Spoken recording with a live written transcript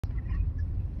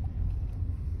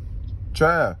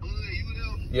Trav.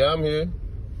 Yeah, I'm here.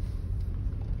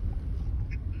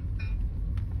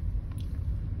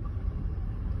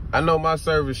 I know my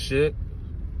service shit.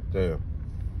 Damn.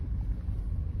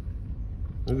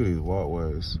 Look at these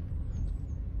walkways.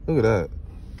 Look at that.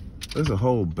 There's a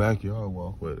whole backyard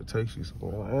walkway that takes you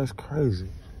somewhere. That's crazy.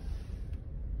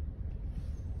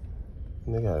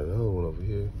 And they got another one over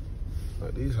here.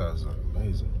 Like, these houses are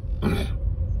amazing.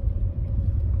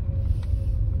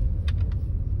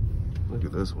 Look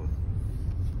at this one.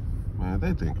 Man,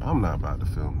 they think I'm not about to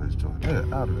film this joint. They're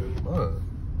out of their mind.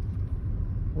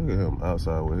 Look at him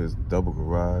outside with his double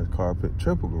garage, carpet,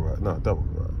 triple garage. No, double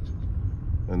garage.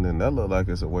 And then that look like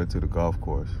it's a way to the golf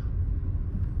course.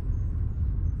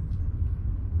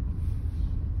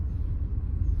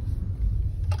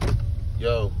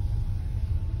 Yo.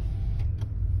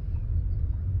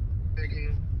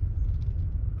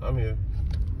 I'm here.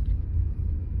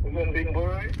 We got a big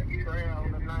boy.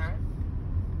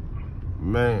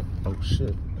 Man, oh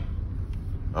shit.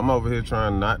 I'm over here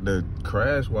trying not to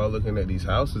crash while looking at these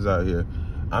houses out here.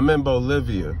 I'm in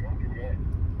Bolivia.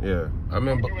 Yeah, I'm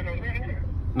in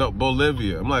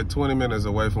Bolivia. I'm like 20 minutes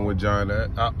away from where John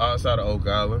at, outside of Oak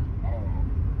Island.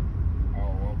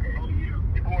 Oh, okay.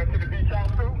 You going to the beach house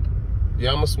too? Yeah,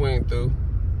 I'm gonna swing through.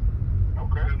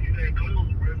 Okay.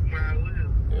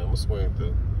 Yeah, I'm gonna swing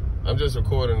through. I'm just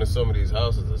recording in some of these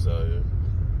houses that's out here.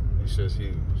 This shit's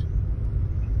huge.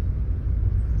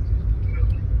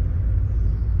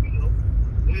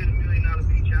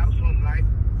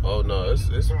 Oh no, it's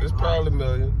probably $1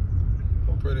 million.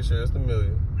 I'm pretty sure it's $1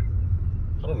 million.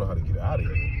 I don't know how to get out of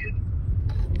here.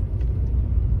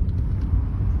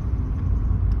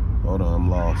 Hold on, I'm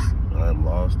lost. I'm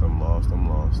lost.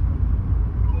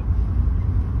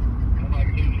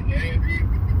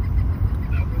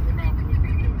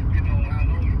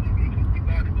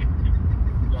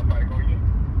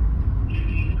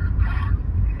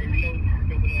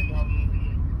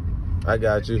 I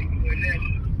got you.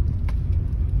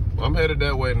 I'm headed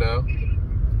that way now.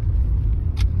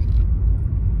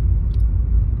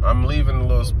 I'm leaving the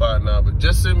little spot now, but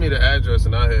just send me the address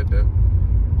and I'll head there.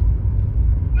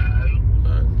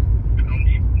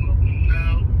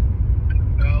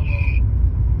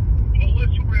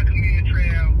 What you recommend,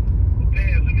 Trav, for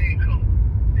passive income?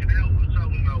 And that's what we're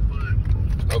talking about, bud.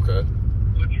 Okay.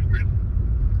 What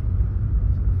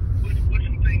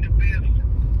you think the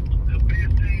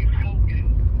best thing focus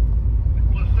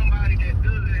for somebody that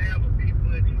doesn't have a big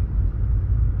budget?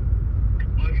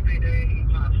 Or you think that ain't even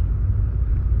possible?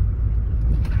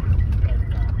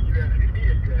 You asking me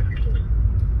or you asking me?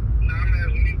 No, I'm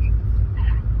asking you.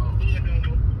 Bud don't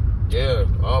know. Yeah,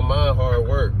 all mine hard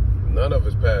work. None of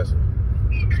it's passive.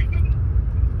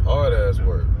 Hard ass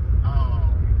work.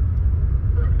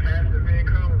 For passive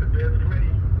income, the best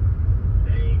place,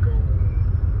 they ain't going.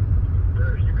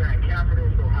 You got capital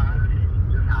so high,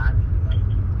 just high. Like,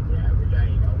 yeah, which I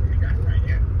ain't always got it right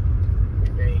here. If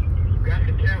you got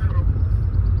the capital,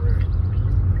 bro, you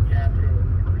use the capital,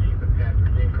 create the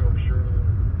passive income, sure.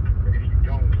 But if you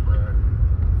don't, bro,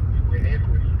 you win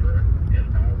equity, bro. That's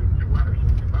the only two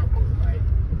options about both. Like,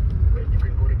 but you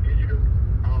can go to digital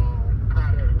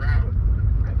product route.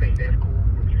 I think that's cool,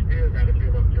 but you still got to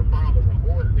build up your following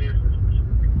or business.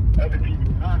 Other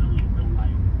people not you know,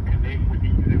 like connect with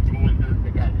these influencers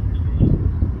that got you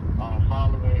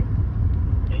following,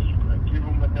 and you give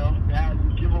them enough value,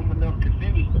 give them enough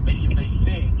percentage to make it make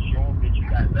sense, show them that you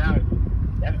got value.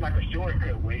 That's like a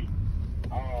shortcut way.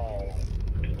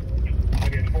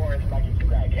 But as far as like if you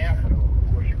got capital,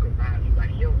 of course you could find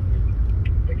somebody else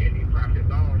to get these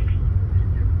profits on, you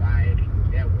just buy it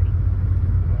that way.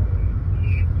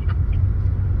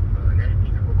 That's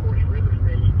of course real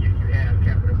estate. If you have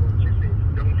capital, but you say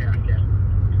you don't have capital,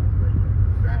 you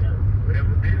gotta,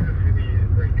 whatever business it is,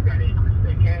 right, you gotta increase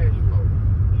that cash flow.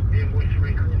 Then once you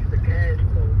increase the cash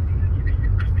flow, either you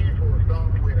pay for a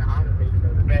software to automate it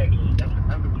on the back end. That's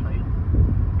another place.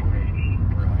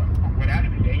 What I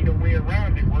see, ain't no way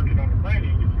around it working on the front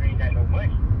end if you ain't got no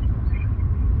money.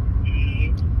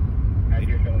 I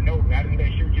just don't know. Not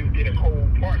unless you just get a whole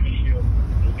partnership